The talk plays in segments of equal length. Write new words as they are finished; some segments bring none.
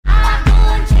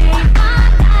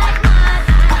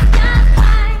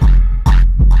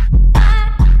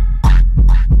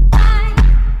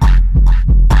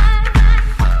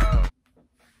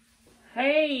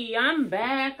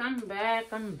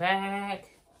I'm back.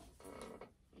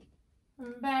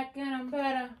 I'm back and I'm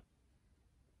better.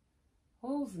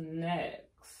 Who's next?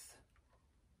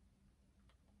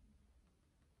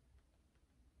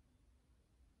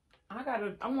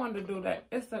 I wanted to do that.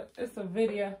 It's a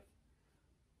video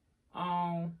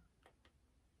on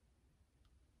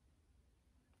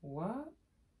what?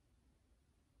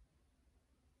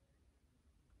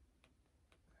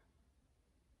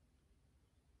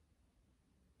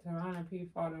 Tarana P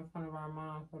fought in front of our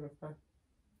mom for the first.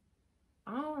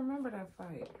 I don't remember that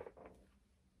fight.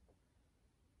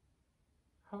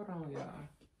 Hold on, y'all.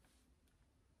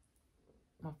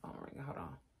 My phone ringing. Hold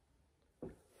on.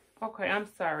 Okay, I'm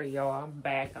sorry, y'all. I'm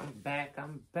back. I'm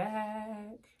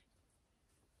back.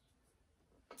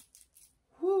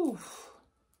 Whew.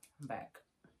 I'm back.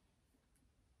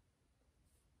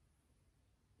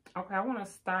 Okay, I want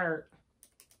to start.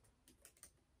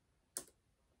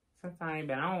 Since I ain't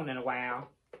been on in a while.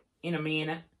 In a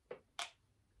minute.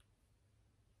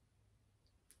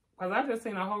 Because I just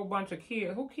seen a whole bunch of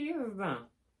kids. Who kids is them?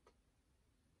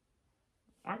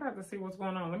 I got to see what's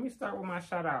going on. Let me start with my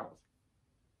shout outs.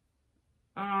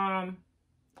 I'm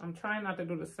trying not to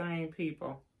do the same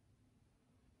people.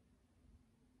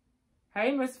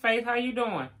 Hey, Miss Faith, how you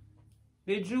doing?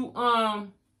 Did you,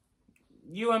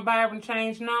 you and Byron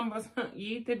change numbers?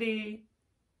 Yeet the D.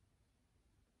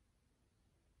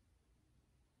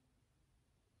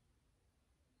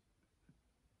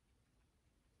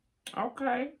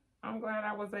 Okay. I'm glad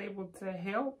I was able to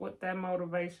help with that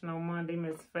motivational Monday,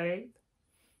 Miss Faith.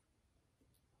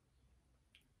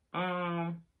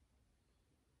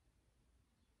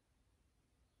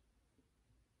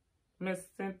 Miss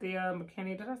Cynthia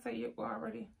McKinney, did I say you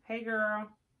already? Hey, girl.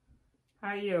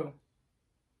 How you?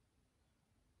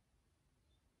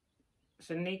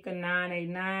 Shanika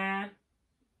 989.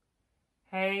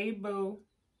 Hey, boo.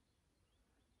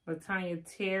 Latanya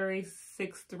Terry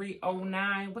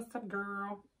 6309. What's up,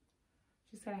 girl?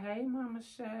 She said, hey, Mama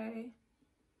Shay.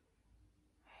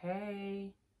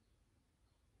 Hey.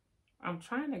 I'm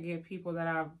trying to get people that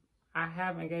I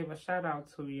haven't gave a shout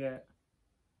out to yet.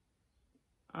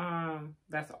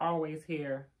 That's always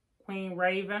here. Queen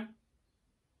Raven.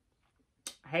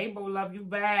 Hey, boo, love you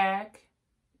back.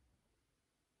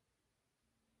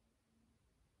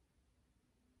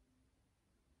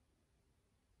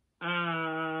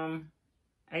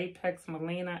 Apex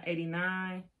Melina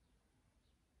 89.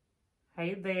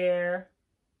 Hey there.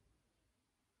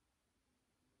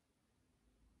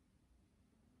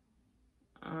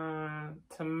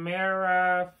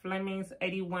 Tamara Flemings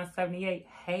 8178.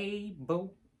 Hey,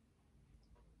 boo.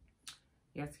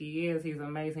 Yes, he is. He's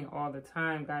amazing all the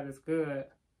time. God is good.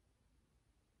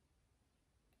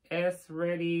 S.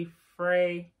 Ready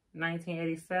Frey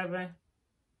 1987.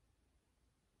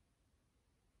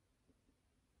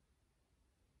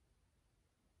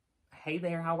 Hey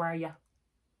there, how are ya?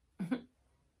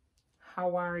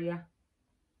 How are ya?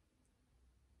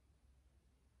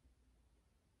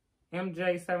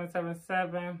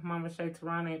 MJ777, Mama Shay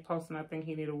Teron ain't posting. I think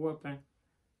he need a whooping.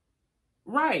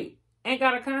 Right. Ain't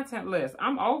got a content list.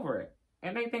 I'm over it.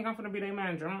 And they think I'm going to be their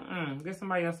manager. Get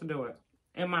somebody else to do it.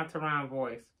 In my Teron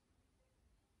voice.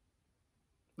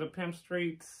 The Pimp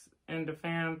Streets and the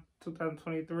Fam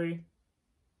 2023.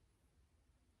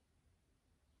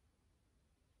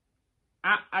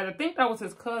 I think that was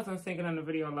his cousin singing in the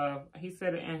video, love. He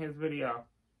said it in his video.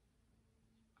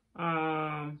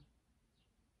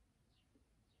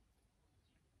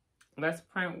 Let's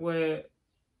print with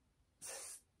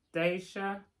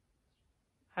Stacia.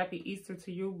 Happy Easter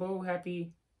to you, boo.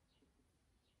 Happy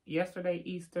yesterday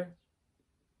Easter.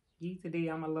 Today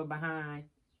I'm a little behind.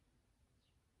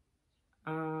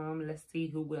 Let's see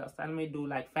who else. Let me do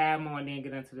like 5 more and then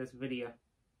get into this video.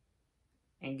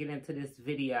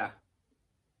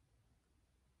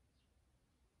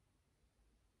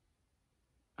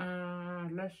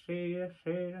 Let's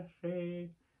see.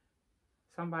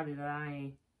 Somebody that I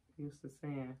ain't used to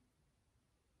seeing.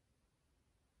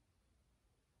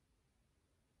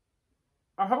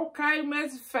 Okay,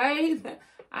 Miss Faith.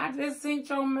 I just sent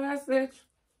your message.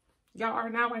 Y'all are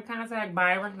now in contact,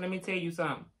 Byron. Let me tell you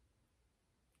something.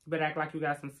 You better act like you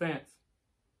got some sense.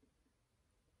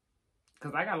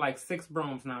 Because I got like 6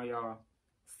 brooms now, y'all.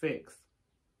 6.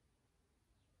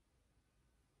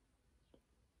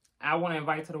 I want to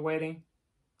invite to the wedding.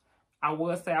 I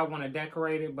would say I want to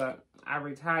decorate it, but I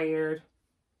retired.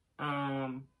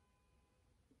 I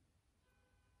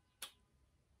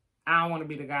don't want to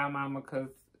be the godmama because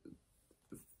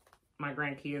my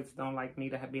grandkids don't like me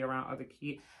to be around other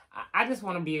kids. I just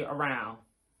want to be around.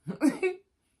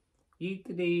 Yeet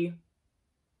the D.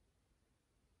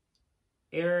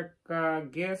 Erica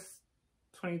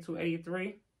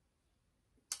 2283.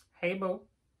 Hey, boo.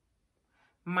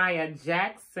 Maya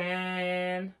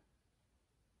Jackson.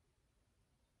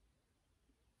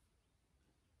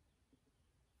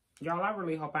 Y'all, I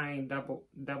really hope I ain't double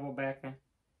backing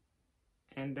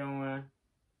and doing.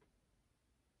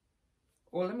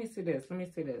 Well, let me see this. Let me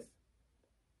see this.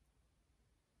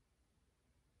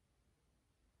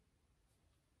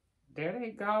 There they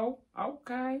go.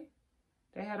 Okay.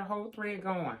 They had a whole thread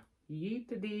going. Yeet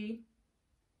the D.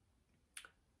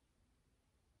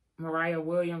 Mariah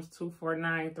Williams,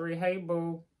 2493. Hey,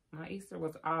 boo. My Easter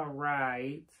was all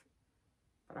right,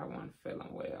 but I wasn't feeling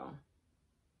well.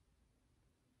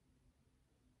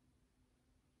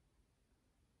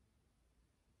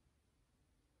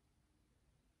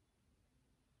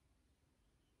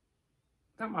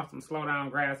 Come on, some slow down,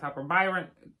 grasshopper. Byron,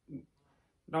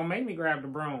 don't make me grab the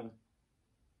broom.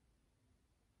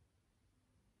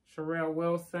 Sherelle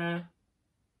Wilson.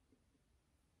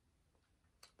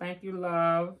 Thank you,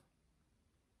 love.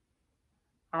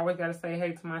 Always got to say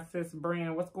hey to my sis,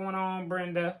 Brenda. What's going on,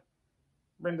 Brenda?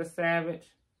 Brenda Savage.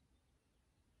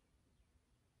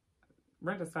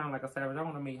 Brenda sounds like a savage. I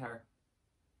want to meet her.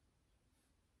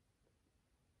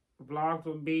 Vlogs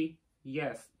would be,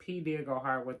 yes, P did go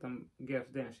hard with them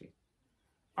gifts, didn't she?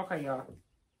 Okay, y'all.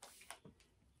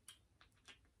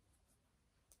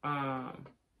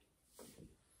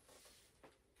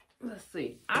 Let's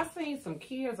see. I seen some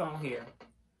kids on here.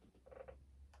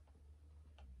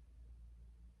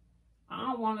 I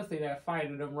don't want to see that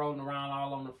fight of them rolling around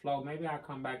all on the floor. Maybe I'll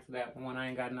come back to that when I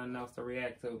ain't got nothing else to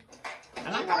react to.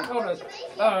 And I gotta go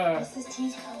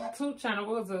to 2 channel.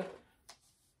 What was it?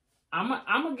 I'm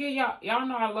gonna give y'all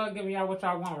know I love giving y'all what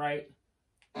y'all want, right?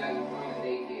 Hell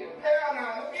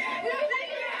no.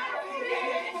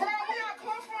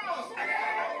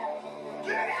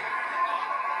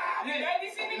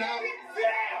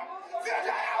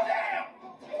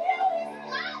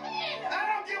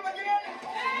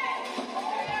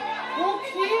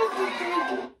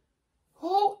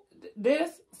 Who this?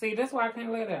 See, that's why I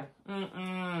can't let her.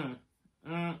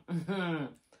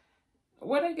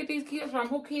 Where they get these kids from?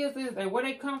 Who kids is they? Where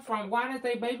they come from? Why did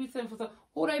they babysitting for so?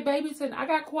 Who they babysitting? I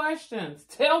got questions.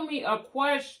 Tell me a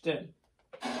question.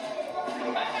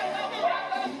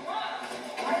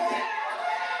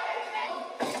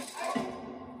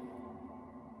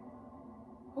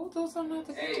 Who do something like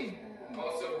that? Hey,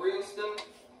 on some real stuff.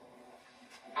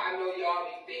 I know y'all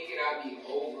be thinking I be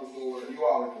overboard. You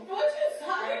always do. What you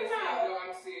talking about? No,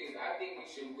 I'm serious. I think we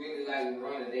should really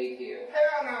run a daycare.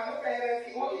 Hell no, look at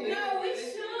that. No, we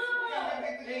should.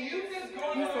 And you just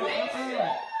going He to said,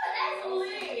 That's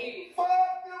lit.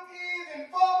 Fuck them kids and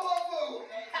fuck food.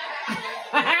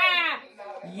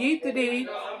 Yeet the D.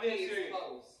 No, I'm being serious.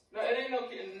 No, it ain't no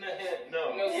kids in the head.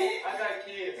 No. No, I got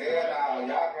kids. Hell no, y'all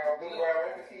got blue the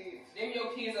kids. them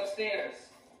your kids upstairs.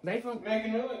 They from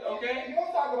Making hood, okay? You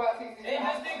don't talk about kids. Hey,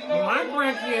 just think about my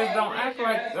grandkids don't act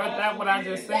like that. What I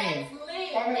just seen. That's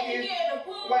lit. How many They kids? get in the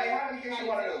pool. Wait, how many kids you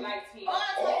want to do? Like 10.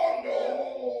 Oh no.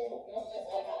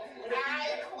 I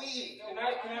quit. Can I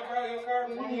borrow your car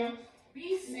from you?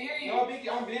 Be serious. No,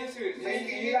 I'm being serious.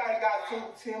 He already got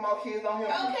 10 more kids on him. Okay,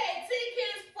 10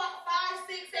 kids, 5,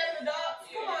 6, 7 adults.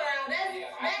 Come on now.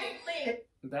 That's lit.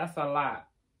 That's a lot.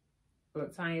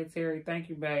 Look, Tanya Terry, thank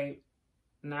you, babe.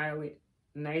 Nalia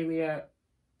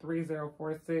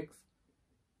 3046.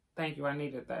 Thank you. I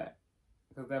needed that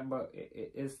because that book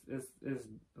is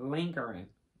lingering,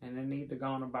 and it need to go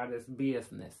on about its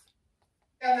business.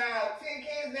 And now 10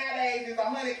 kids nowadays is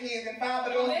 100 kids, and 5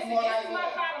 of those Listen, more this like is my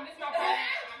problem. This is my problem.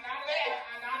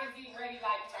 I'm not as getting ready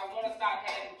like I want to start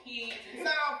having kids.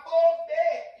 Nah, fuck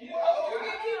that. You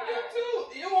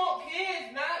too. You want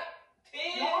kids, not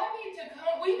 10. Y'all need to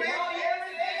come. We Man, know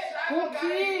every day, Who I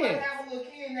kids? have a little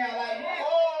kid now, like, Yeah.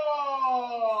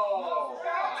 whoa.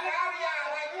 I'm tired of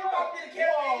y'all, like, you about to get a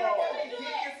camera, you don't want to get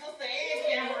your sister and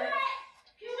camera.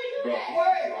 Can we do Bro, that?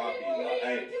 What?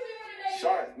 hey,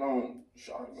 Shark, no.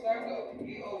 Shark, Get over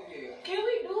here. Can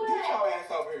we do Get that? your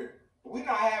ass over here. We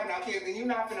not having no kids, and you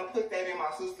not finna put that in my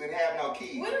sister and have no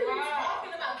kids. What are you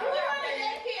talking about? Can we run a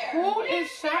daycare? Who is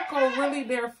Shaco really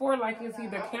there for? Like, is he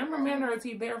the cameraman or is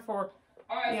he there for?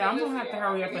 All right, Yeah, so I'm gonna listen, have to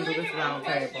hurry up and do this round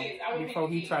table before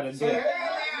he try to dip.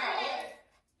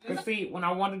 Cause see, when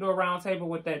I wanted to do a round table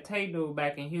with that Tay dude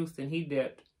back in Houston, he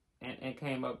dipped and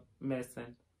came up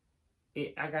missing.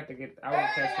 I got to get. I will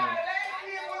catch him. Last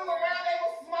year we were around, they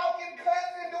were smoking,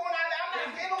 cussing, doing all that. I'm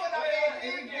not dealing with no damn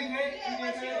kids.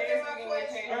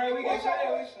 All right, we get paid. I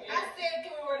said,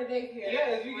 can we run a daycare?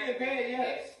 Yes, we get paid,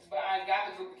 yes. But I got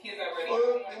the group of kids already.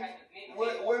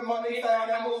 What money say on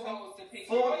that movie?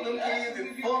 Fuck them kids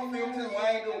and fuck them too. I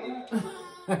ain't doing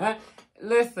it.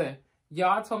 Listen,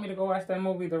 y'all told me to go watch that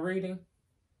movie, The Reading.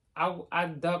 I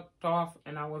ducked off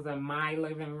and I was in my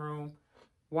living room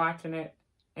watching it.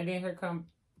 And then here come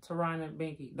Teron and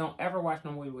Binky. Don't ever watch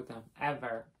no movie with them.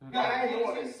 Ever. No, I ain't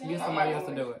doing this. Get somebody else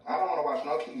to do it. I don't want to watch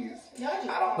no kids.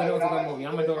 But it was a good movie.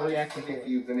 I'm going to do a reaction to it.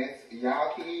 And it's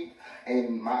y'all kids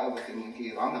and my other sibling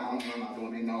kids. I'm not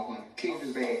doing it. No one. Kids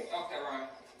is bad. Okay, Ron.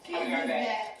 I'll be right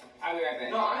back. I'll be right back.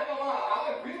 No, I ain't gonna lie.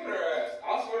 I agree with her ass. I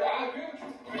swear, I agree with you.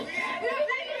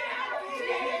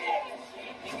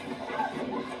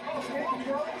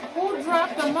 Who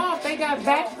dropped them off? They got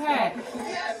backpacks.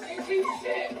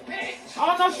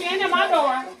 Oh, no, she ain't at my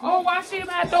door. Oh, why she at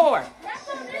my door?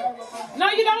 No,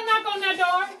 you don't knock on that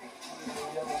door.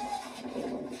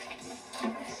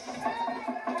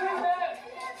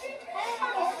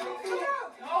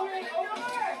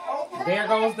 There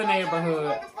goes the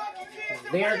neighborhood.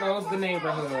 There goes the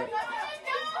neighborhood.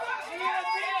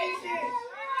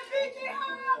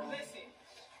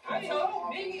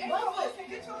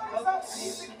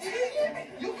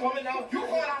 You coming out? You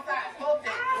going outside?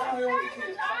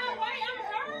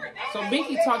 So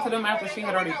Binky talked to them after she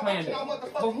had already planned it.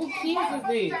 But who keys is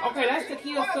these? Okay, that's the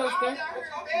key sister.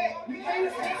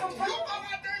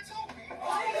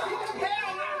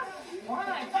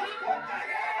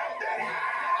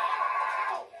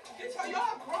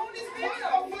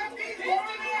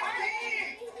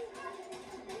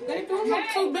 They do look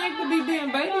too big to be being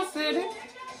babysitted.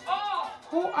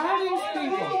 Who are these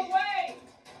people?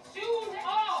 Shoes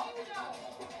off.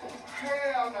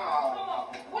 Hell no.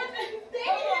 What the?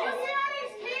 These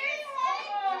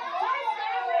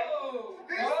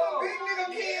some big nigga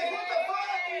kids. What the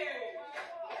fuck?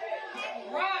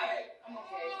 Right.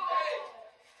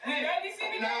 Hey,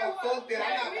 babysitting? No, fuck that. I'm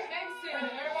not.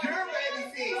 You're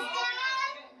babysitting.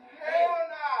 Hell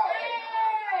no.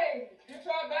 Hey! Get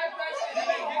your backpack and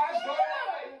then get this door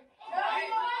away.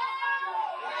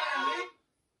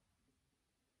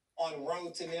 On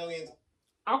Road to Millions.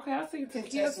 Okay, I see some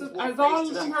kids. Is all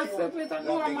of them her siblings? I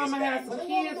knew her mama had some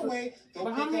kids.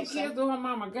 But how many kids do her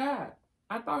mama got?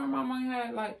 I thought her mama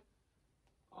had like...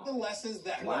 The lessons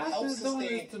that will Why help is she doing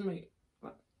sustain. this to me?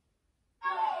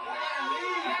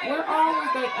 Where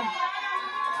are they?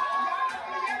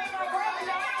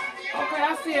 Okay,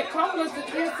 I see a couple of the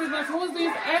kids. Who's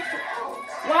these extra?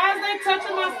 Why is they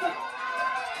touching my stuff?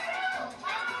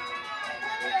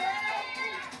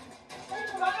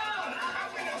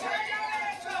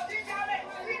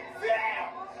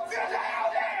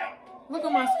 Look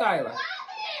at my Skylar. I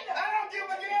don't give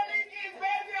a damn. These kids,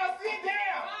 baby, I'll sit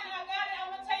down. Fine, I got it.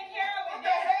 I'm gonna take care of it. What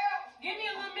the hell? Give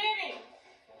me a little minute.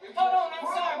 Hold on, I'm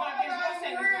sorry about this. One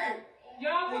second.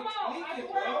 Y'all, come on. I'm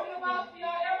working about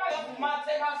y'all. Everybody.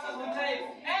 Take my sister's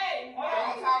table. Hey, hold on.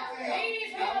 Don't talk to him.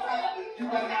 Please, Don't talk to him. You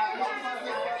better not go to my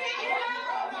sister.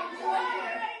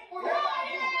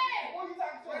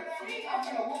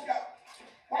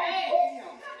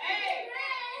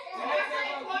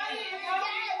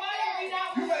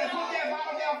 You better put that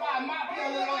bottle down for a mop your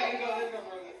little ass.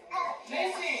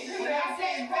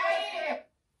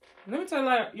 Let me tell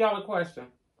y'all a question.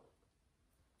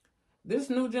 This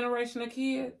new generation of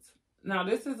kids, now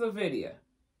this is a video,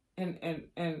 and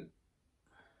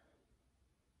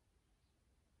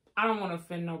I don't want to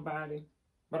offend nobody,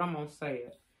 but I'm gonna say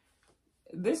it.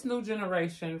 This new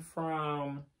generation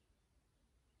from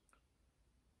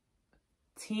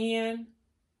 10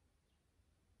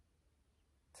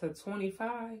 to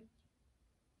 25,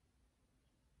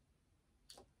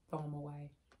 throw them away.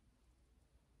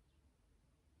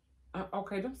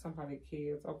 Okay, them somebody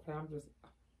kids. Okay,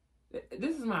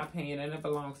 this is my opinion and it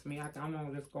belongs to me. I'm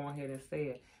gonna just go ahead and say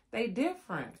it. They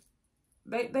different.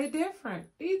 They different.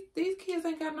 These kids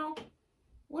ain't got no,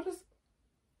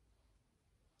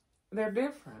 they're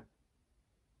different.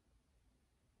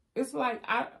 It's like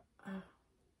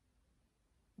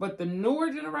but the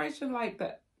newer generation, like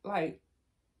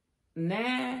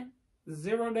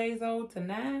 0 days old to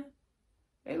 9,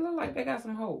 they look like they got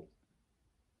some hope.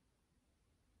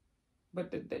 But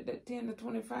the 10 to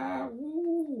 25,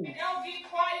 woo. Don't be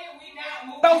quiet. We not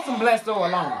moving. Throw some blessed oil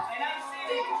on. And I'm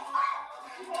serious.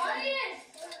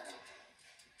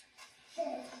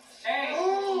 Hey.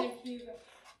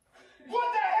 What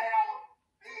the hell?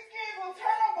 These kids were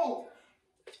terrible.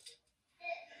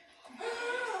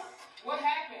 What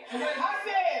happened? I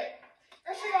said,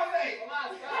 and she gonna say,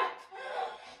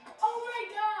 Oh my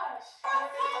gosh.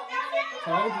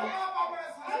 Told you.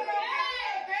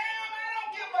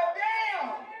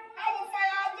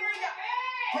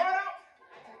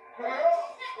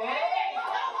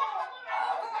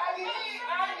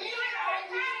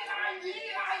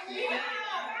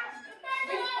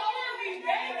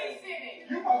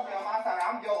 You supposed to be on my side.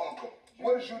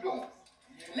 is you doing?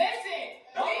 Listen.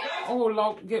 Oh,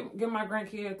 Lord, get my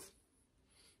grandkids.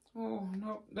 Oh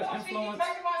no, the influence.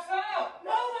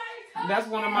 That's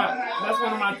one of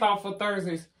my thoughtful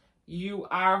Thursdays. You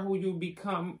are who you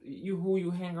become. Who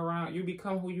you hang around. You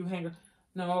become who you hang around.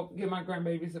 No, get my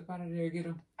grandbabies up out of there. Get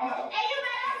them.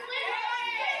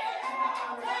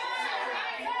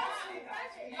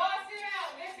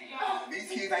 These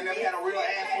kids ain't never had a real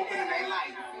ass whooping in their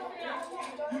life.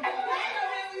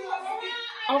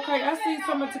 Okay, I see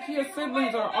some of Takia's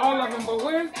siblings or all of them, but who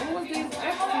is these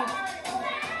extras?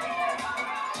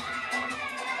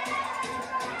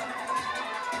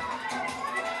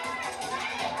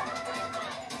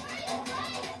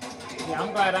 Yeah,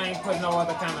 I'm glad I ain't put no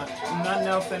other kind of nothing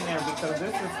else in there because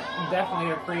this is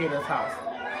definitely a creator's house.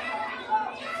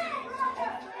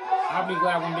 I'll be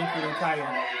glad when Binky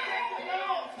retires.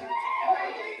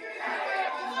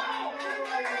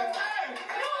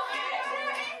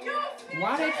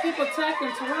 Why they keep attacking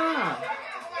Teron?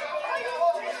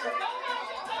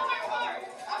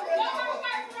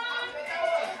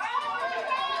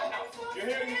 You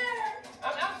hear me?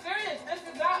 I'm serious. This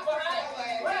is not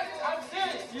behind. I'm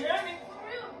serious. You hear me?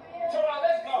 Teron,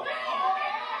 let's go.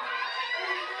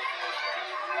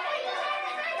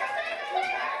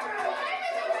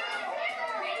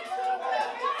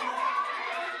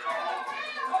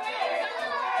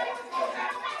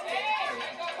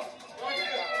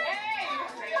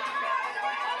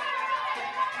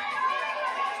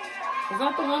 Is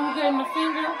that the one who gave him the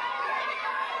finger?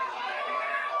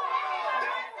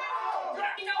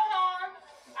 No harm.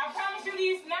 I promise you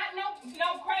these not no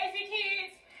crazy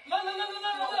kids. Look.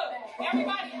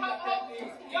 Everybody, hold.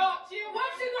 Y'all, chill.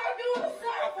 What you gonna do with the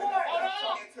surfboard? Hold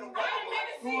on. I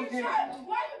didn't mean to see you try.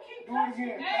 Why you keep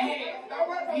touching? Hey.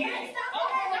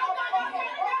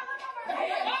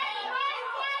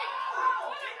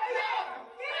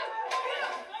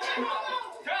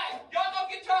 Y'all don't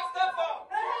get your stuff off.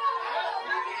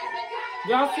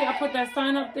 Y'all see I put that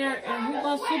sign up there and who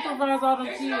gonna supervise all them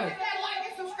kids? That like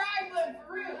and subscribe button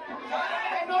for real.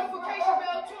 That notification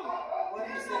bell too.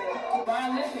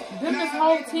 Them is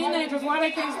whole teenagers. Why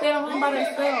they can't stay at home by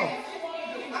themselves?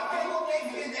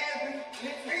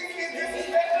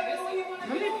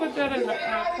 Let me put that in the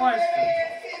question.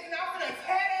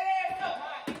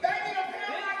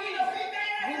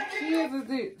 Whose kids is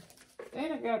it? They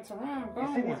done got Teron You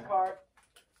see going. these cars?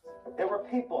 There were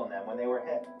people in them when they were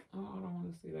hit. Oh, I don't want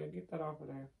to see that. Get that off of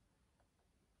there.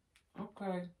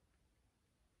 Okay.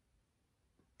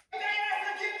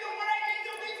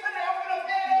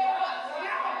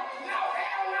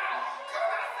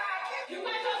 You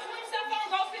got your swim stuff on.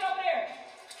 Go sit over there.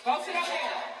 Go sit over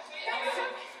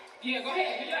there. Yeah, go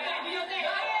ahead. Do your thing. Hey!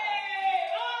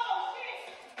 Oh,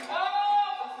 shit. Oh!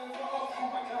 You good? Oh,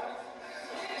 my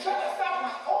God.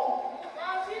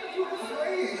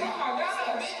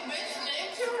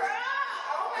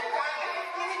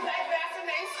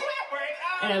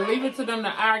 And leave it to them to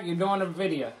argue during the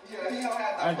video. They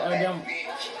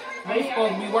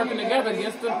supposed to be working together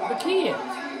against the kids.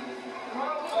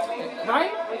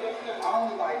 Right? I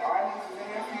only like artists and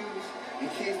nephews and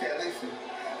kids that listen.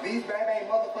 These baby ain't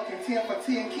motherfucking 10 for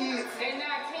 10 kids. They're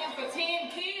not 10 for 10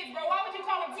 kids, bro. Why would you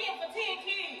call them 10 for 10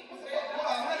 kids? Well,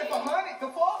 100 for 100, the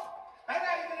fuck? I'm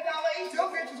not even $1 each. Your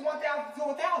bitch is 1,000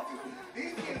 to 1,000.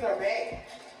 These kids are bad.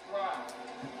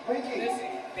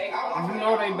 Listen, You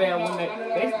know they bad when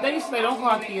they say don't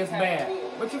call kids bad.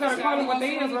 But you gotta call them what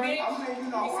they is, right? I'm letting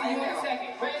you know see right you in a now.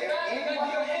 second. If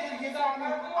anybody gets on me,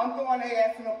 I'm throwing their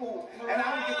ass in the pool. And I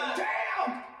don't give a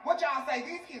damn what y'all say.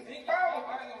 These kids is terrible.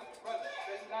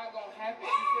 It's not gonna happen.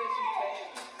 She said she's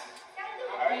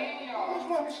paying. Which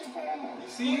one is she paying? You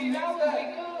see?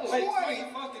 Wait,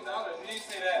 $20 fucking dollars. You didn't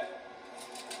say that.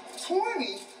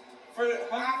 20? For the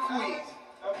I quit.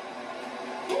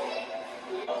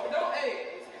 No, hey.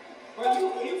 Bro,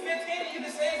 you 15 and you the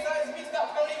same size as me. Stop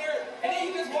coming here. And then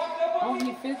you just walked up on Oh, me.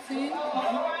 he 15? Why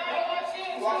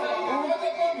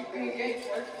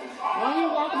Why you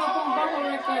walking up on Bubba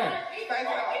right there? Thank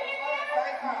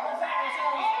God.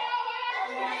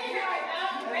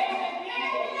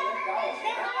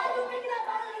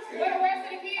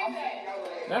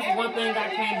 That's one thing I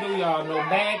can't do, y'all. No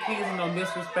bad kids and no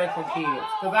disrespectful kids.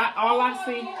 Cause all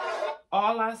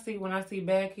I see when I see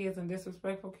bad kids and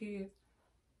disrespectful kids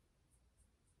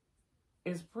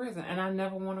is prison, and I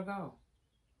never want to go.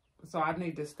 So I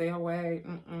need to stay away.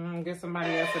 Get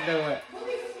somebody else to do it.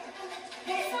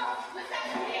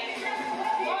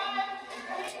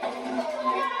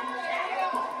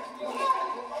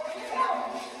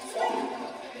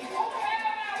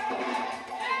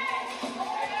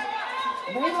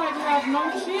 They like have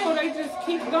no chill. They just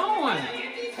keep going.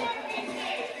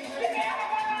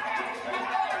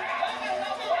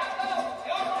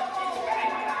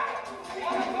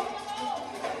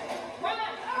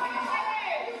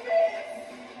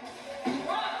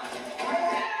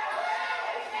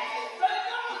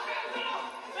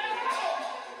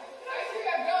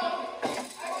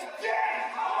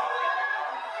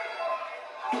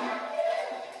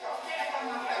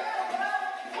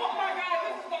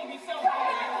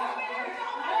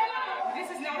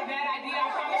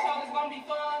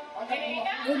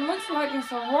 It looks like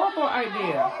it's a horrible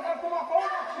idea.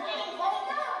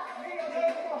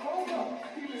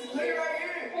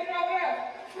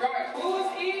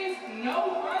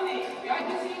 No running. Y'all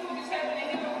can see what just happened to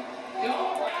him.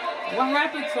 Don't run. What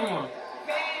happened to him?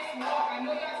 Fast walk. I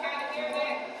know y'all tired of hearing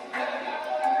that. But if y'all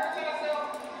want to hurt yourself,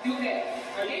 do that.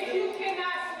 If you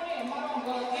cannot swim, hold on,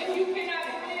 bro. If you cannot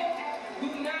swim, do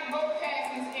not go past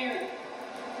this area.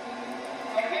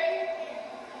 Okay?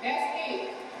 That's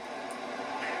it.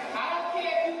 I don't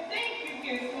care if you think you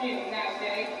can swim now,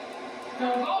 Shay.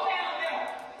 Don't go down there.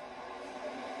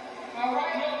 All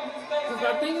right? Because I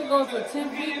think it goes to 10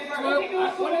 feet,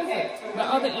 12, what is it? The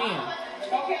other end.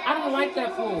 I don't like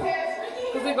that pool.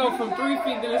 Because it goes from 3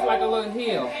 feet, then it's like a little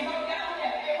hill.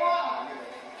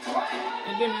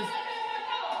 And then it's...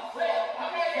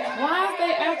 Why is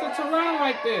they after Teron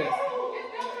like this?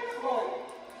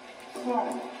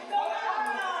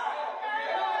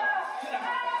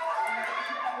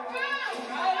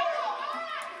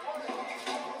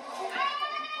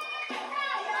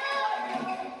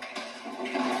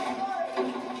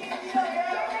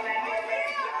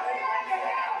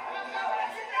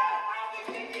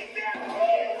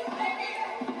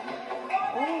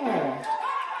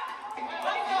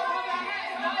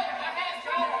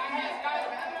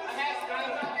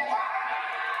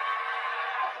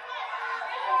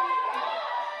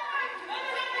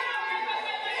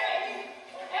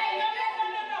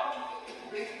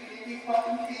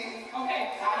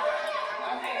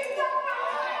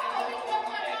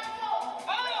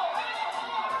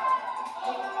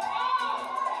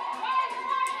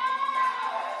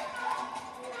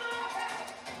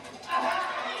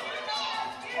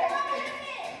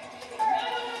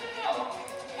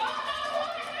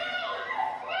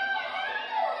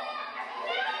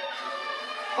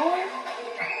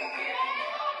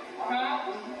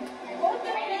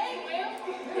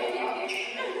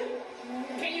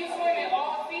 Can you swim at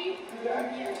all feet?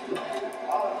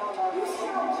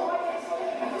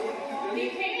 He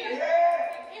can.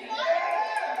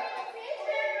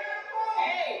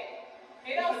 Hey,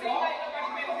 it don't seem like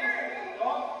nobody paying attention.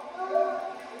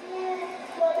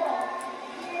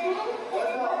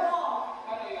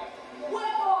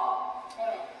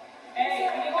 Hey, I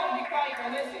need y'all to be quiet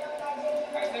and listen.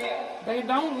 Right there. They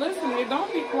don't listen. They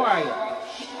don't be quiet.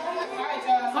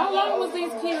 How long was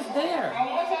these kids there? I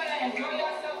want y'all to enjoy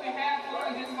yourself and have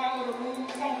fun. Just follow the rules. Do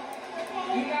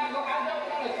not go. I don't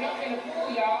want to jump in the pool,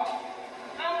 y'all.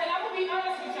 And I'm gonna be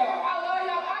honest with y'all. I love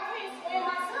y'all. I can't swim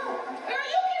myself. Girl,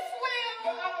 you can swim.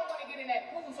 But I don't want to get in that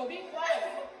pool, so be quiet.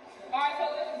 All right, so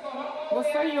listen. So don't go Well,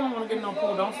 there. say you don't want to get in no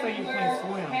pool. Don't say you can't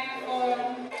swim. Have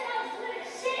fun.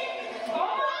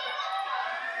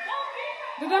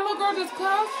 Did that little girl just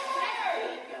cuss?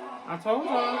 I told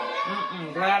her.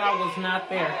 Glad I was not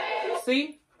there.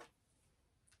 See?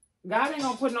 God ain't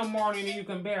gonna put no more on you than you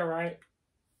can bear, right?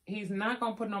 He's not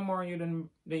gonna put no more on you than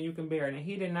you can bear. And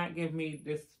he did not give me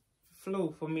this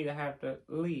flu for me to have to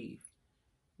leave.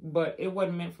 But it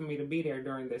wasn't meant for me to be there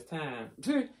during this time.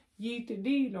 Yeet to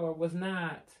D, no, it was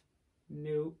not.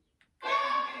 Nope.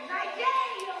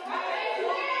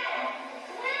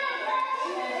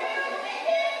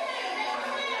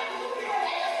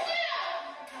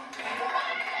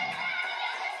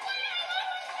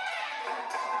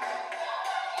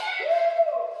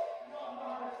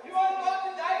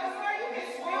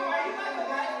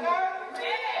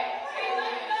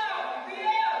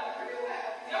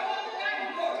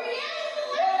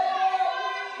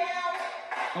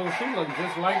 Oh, she looked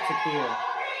just like Shakira.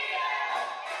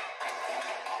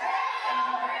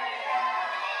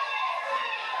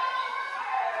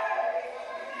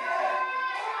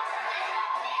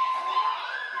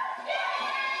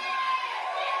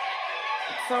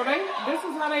 So this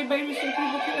is how they babysit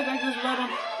people kids. They just let them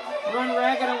run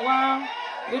ragged and wild.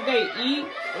 Did they eat?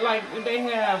 Like, did they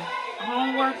have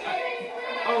homework?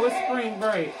 Oh, it's spring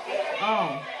break.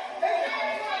 Oh.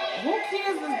 Who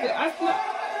kids is this?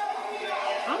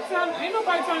 I'm telling, ain't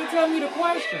nobody trying to tell me the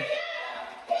question.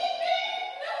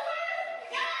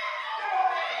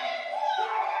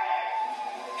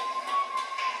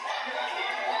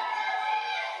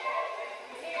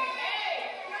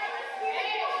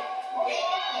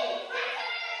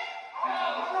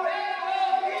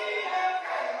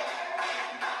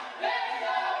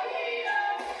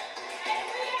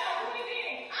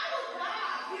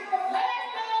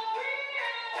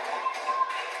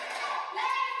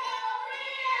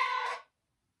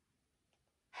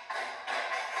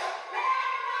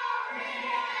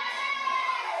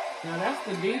 Now that's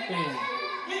the deep end.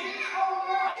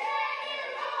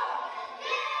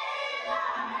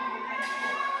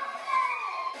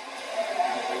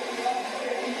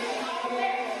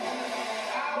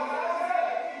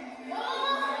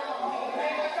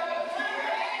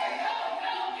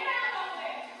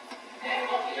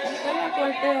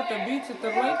 the beach at the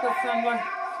lake or something like.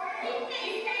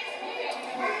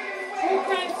 Who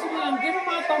can't swim? Get them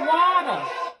out the water.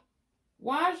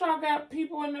 Why y'all got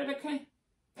people in there that can't?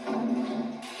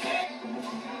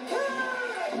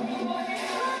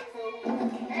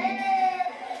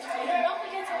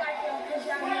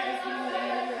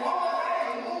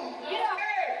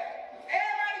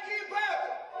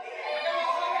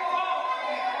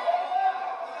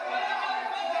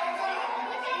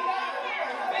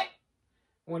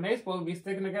 When they supposed to be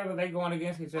sticking together, they going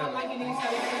against each other. I'm liking these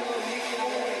how we can go mix it up.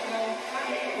 We're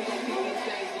gonna keep these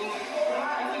things going.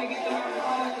 I'm gonna get them out of the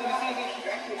car in a second,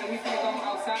 and we finna go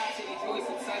outside to enjoy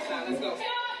some sunshine. Let's go.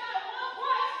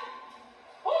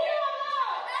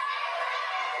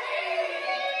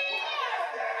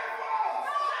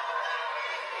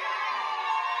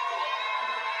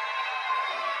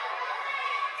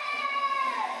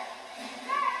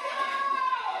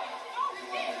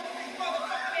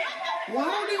 Why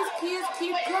do these kids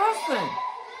keep cussing?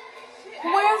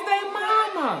 Where's their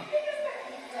mama?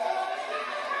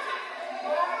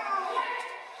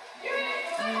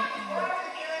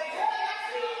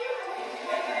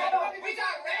 We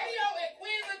got radio and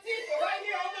Queen Latifah right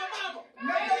here on my mama.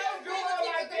 No, don't do it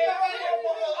like that.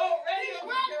 Oh, radio.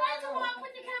 Why do I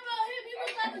put the camera on him? He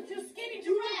looks like a just skinny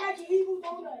giraffe.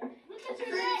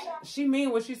 She mean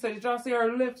what she said. Did y'all see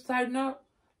her lips tighten up?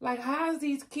 Like, how's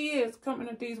these kids coming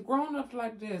at these grown-ups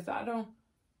like this? I don't...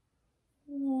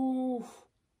 Ooh.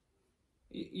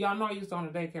 Y'all know I used to own a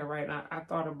daycare, right? And I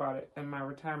thought about it in my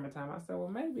retirement time. I said, well,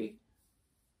 maybe.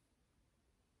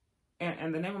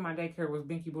 And the name of my daycare was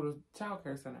Binky Buddha's Child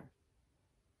Care Center.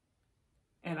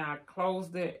 And I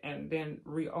closed it and then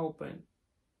reopened.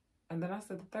 And then I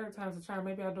said, the third time's a charm.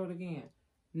 Maybe I'll do it again.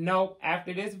 Nope.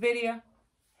 After this video,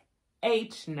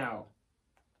 H no.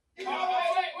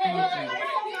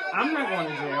 I'm not going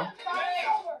to jail.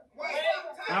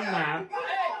 I'm not.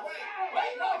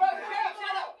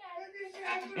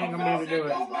 Ain't gonna be able to do it.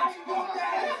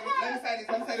 Let me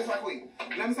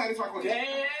say this right quick.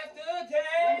 Day after day.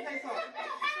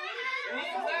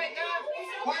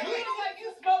 Why you look like you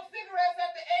smoke cigarettes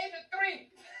at the age of 3?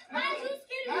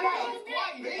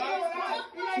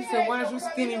 She said, why is you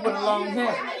skinny with a long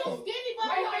hair?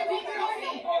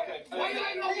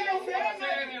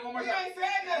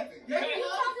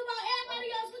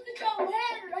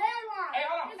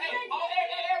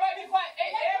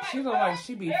 She look like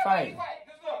she be fighting.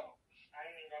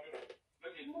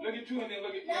 Look at you and then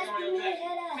look at on your jacket.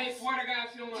 Hey, swear to God,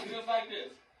 she don't look just like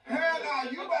this. Hell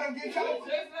no, you better get your...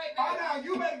 Just like that. Oh no,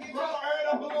 you better get your earned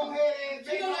up balloon head ass.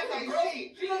 She look like a girl.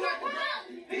 She look like a girl.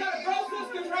 He got a girl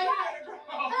sister right here.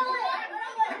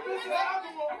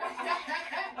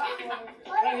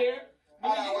 Right here. You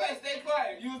gotta stay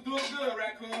quiet. You was doing good,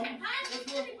 raccoon.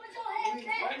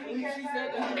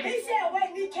 He said, wait,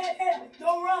 kneecap heavy.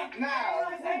 Don't run. Nah.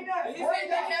 said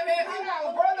that can't be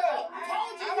Brother. I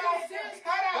told you that.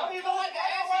 Don't even look like an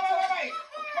ass. Wait.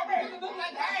 Come here. You look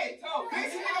like an asshole.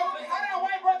 This nigga, hold on,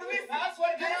 wait, brother, listen. I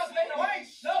swear to God, I was waiting on Wait.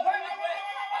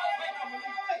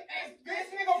 This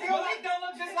nigga feel Malik like... don't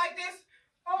look just like this.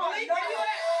 Malik, where you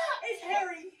at? It's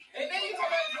hairy. And then you talk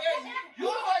about his hair. You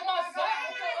look like my son.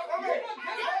 Come here.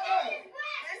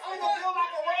 This nigga feel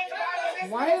like a range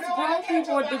rider. Why is grown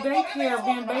people at the daycare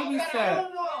being babysat?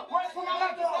 Where's my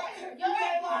laptop?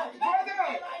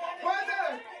 Brother.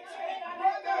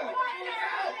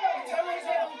 Tell me his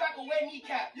head looks like a wet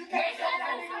kneecap. You can't say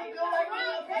that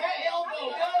elbow.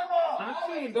 I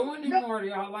can't do anymore,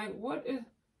 y'all. Like, what is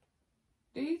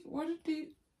these? What are these?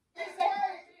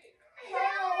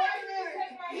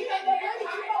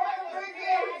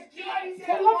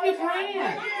 Pull up your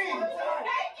pants.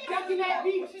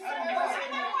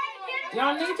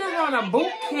 Y'all need to run a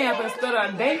boot camp instead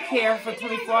of a daycare for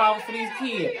 24 hours for these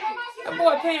kids. That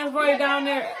boy pants right down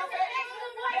there.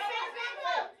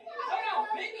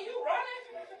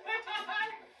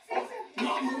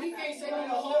 Malik ain't saying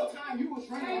the whole time you was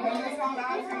running.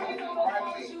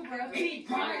 He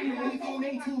crying when he on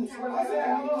 18.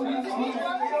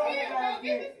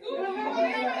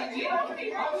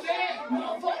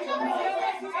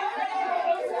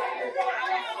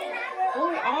 Oh,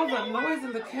 all the noise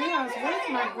and the chaos. Where's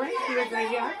my grandkids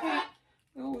at? Yeah, I can't.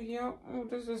 Oh, yeah. Oh,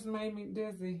 this just made me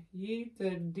dizzy. Yeet the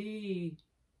D.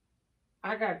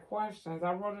 I got questions.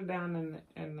 I wrote it down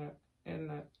in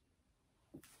the.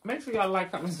 Make sure y'all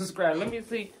like, comment, subscribe. Let me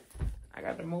see. I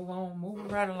got to move on. Moving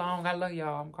right along. I love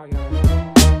y'all. I'm calling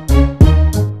y'all.